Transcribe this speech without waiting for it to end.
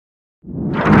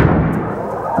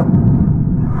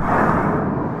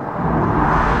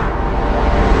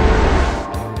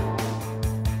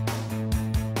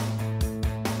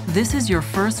This is your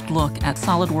first look at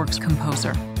SolidWorks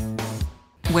Composer.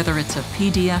 Whether it's a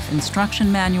PDF instruction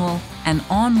manual, an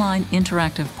online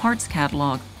interactive parts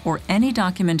catalog, or any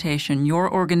documentation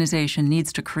your organization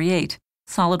needs to create,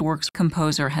 SolidWorks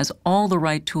Composer has all the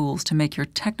right tools to make your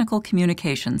technical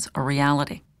communications a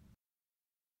reality.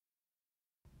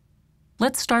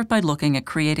 Let's start by looking at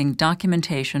creating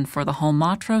documentation for the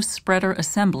Holmatros spreader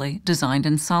assembly designed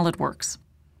in SolidWorks.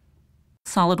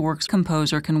 SolidWorks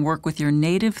Composer can work with your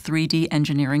native 3D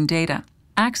engineering data.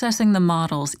 Accessing the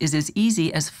models is as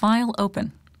easy as File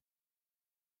Open.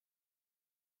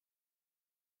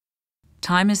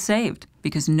 Time is saved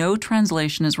because no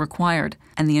translation is required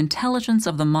and the intelligence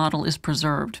of the model is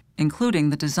preserved, including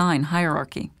the design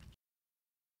hierarchy.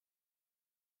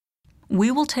 We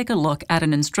will take a look at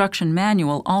an instruction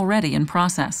manual already in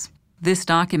process. This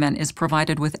document is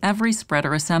provided with every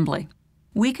spreader assembly.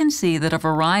 We can see that a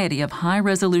variety of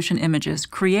high-resolution images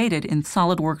created in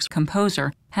SolidWorks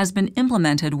Composer has been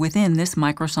implemented within this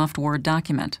Microsoft Word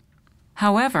document.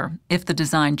 However, if the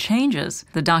design changes,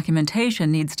 the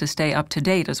documentation needs to stay up to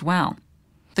date as well.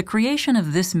 The creation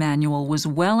of this manual was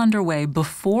well underway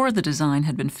before the design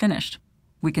had been finished.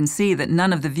 We can see that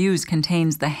none of the views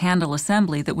contains the handle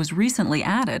assembly that was recently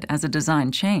added as a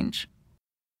design change.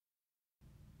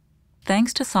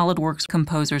 Thanks to SolidWorks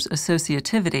Composer's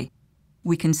associativity,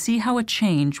 we can see how a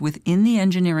change within the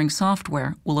engineering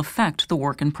software will affect the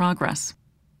work in progress.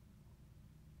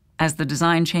 As the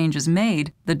design change is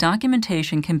made, the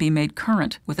documentation can be made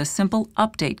current with a simple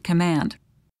update command.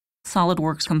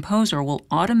 SolidWorks Composer will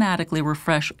automatically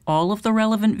refresh all of the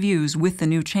relevant views with the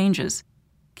new changes,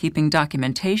 keeping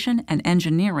documentation and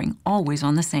engineering always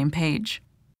on the same page.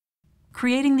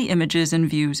 Creating the images and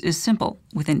views is simple,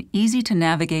 with an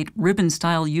easy-to-navigate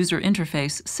ribbon-style user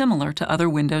interface similar to other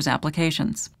Windows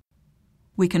applications.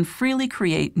 We can freely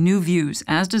create new views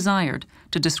as desired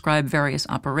to describe various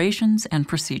operations and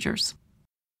procedures.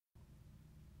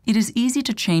 It is easy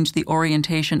to change the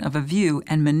orientation of a view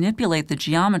and manipulate the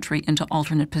geometry into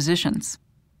alternate positions.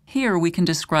 Here we can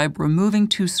describe removing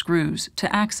two screws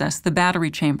to access the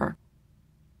battery chamber.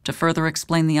 To further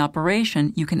explain the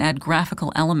operation, you can add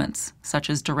graphical elements, such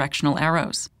as directional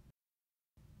arrows.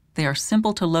 They are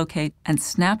simple to locate and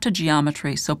snap to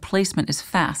geometry so placement is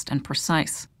fast and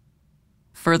precise.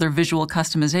 Further visual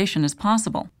customization is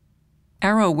possible.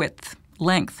 Arrow width,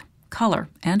 length, color,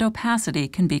 and opacity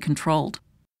can be controlled.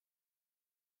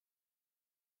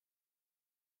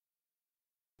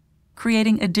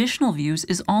 Creating additional views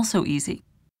is also easy.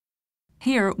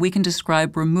 Here, we can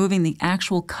describe removing the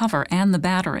actual cover and the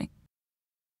battery.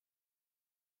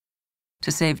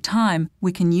 To save time,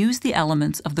 we can use the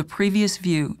elements of the previous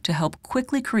view to help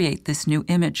quickly create this new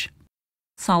image.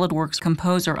 SolidWorks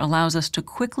Composer allows us to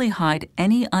quickly hide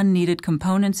any unneeded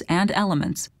components and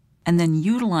elements, and then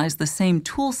utilize the same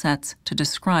tool sets to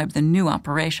describe the new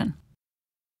operation.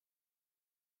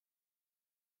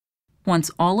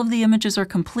 Once all of the images are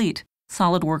complete,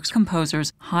 SolidWorks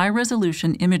Composer's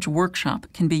high-resolution image workshop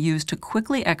can be used to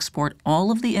quickly export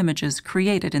all of the images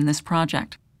created in this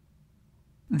project.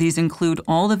 These include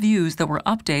all the views that were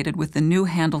updated with the new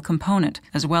handle component,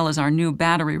 as well as our new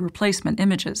battery replacement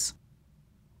images.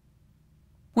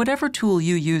 Whatever tool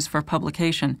you use for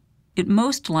publication, it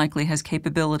most likely has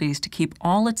capabilities to keep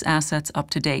all its assets up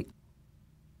to date.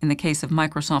 In the case of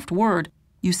Microsoft Word,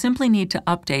 you simply need to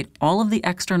update all of the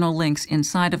external links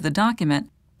inside of the document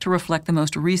to reflect the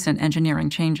most recent engineering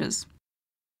changes.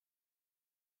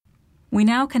 We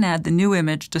now can add the new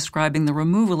image describing the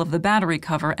removal of the battery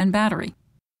cover and battery.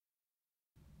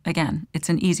 Again, it's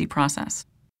an easy process.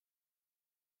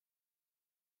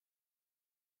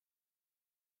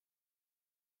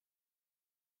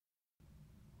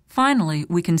 Finally,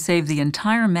 we can save the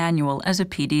entire manual as a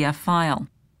PDF file,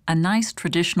 a nice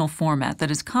traditional format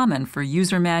that is common for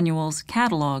user manuals,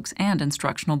 catalogs, and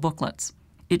instructional booklets.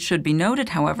 It should be noted,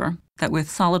 however, that with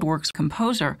SolidWorks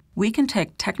Composer, we can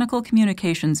take technical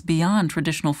communications beyond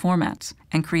traditional formats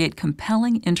and create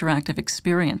compelling interactive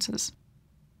experiences.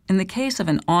 In the case of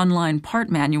an online part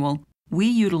manual, we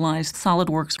utilized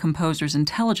SolidWorks Composer's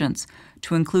intelligence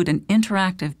to include an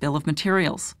interactive bill of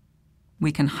materials.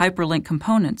 We can hyperlink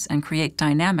components and create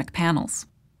dynamic panels.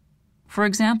 For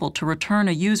example, to return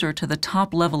a user to the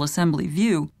top-level assembly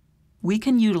view, we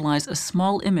can utilize a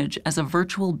small image as a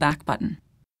virtual back button.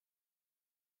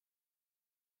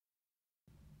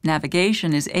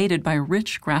 Navigation is aided by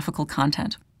rich graphical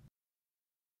content.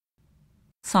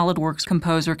 SolidWorks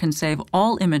Composer can save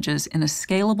all images in a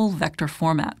scalable vector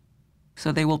format,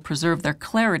 so they will preserve their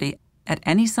clarity at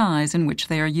any size in which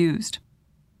they are used.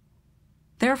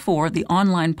 Therefore, the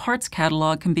online parts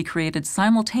catalog can be created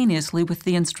simultaneously with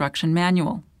the instruction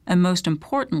manual, and most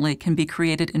importantly, can be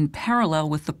created in parallel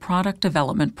with the product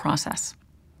development process.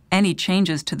 Any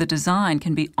changes to the design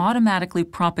can be automatically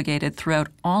propagated throughout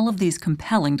all of these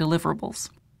compelling deliverables.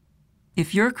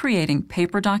 If you're creating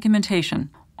paper documentation,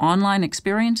 online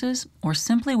experiences, or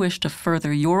simply wish to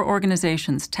further your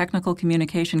organization's technical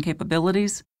communication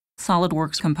capabilities,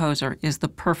 SolidWorks Composer is the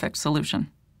perfect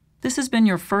solution. This has been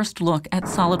your first look at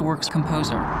SolidWorks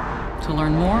Composer. To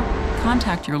learn more,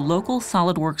 contact your local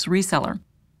SolidWorks reseller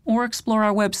or explore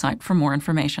our website for more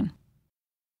information.